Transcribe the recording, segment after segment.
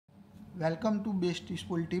Welcome to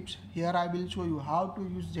Bestuseful Tips. Here I will show you how to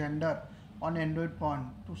use Xender on Android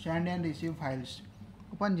phone to send and receive files.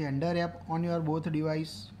 Open Xender app on your both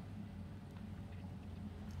device.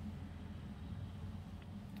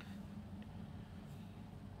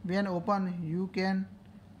 When open, you can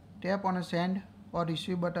tap on a send or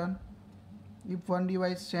receive button. If one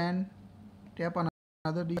device send, tap on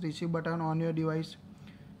another receive button on your device.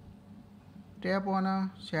 Tap on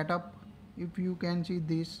a setup if you can see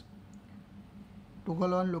this.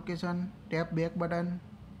 Toggle on location, tap back button.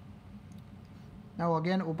 Now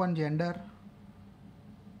again open Xender.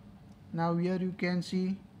 Now here you can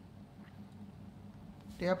see,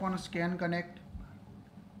 tap on scan connect.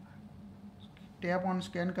 Tap on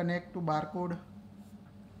scan connect to barcode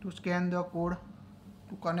to scan the code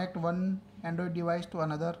to connect one Android device to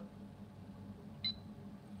another.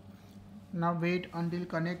 Now wait until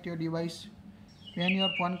connect your device. When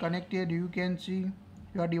your phone connected, you can see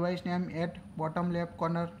your device name at bottom left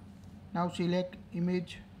corner. Now select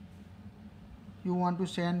image you want to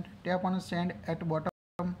send. Tap on send at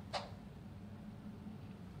bottom.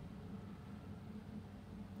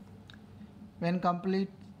 When complete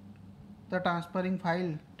the transferring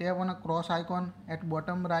file, tap on a cross icon at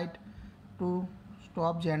bottom right to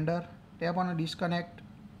stop Xender. Tap on a disconnect.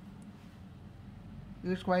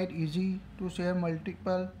 It's quite easy to share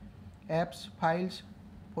multiple apps, files,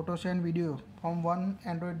 photos and video from one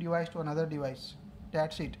Android device to another device.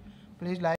 That's it. Please like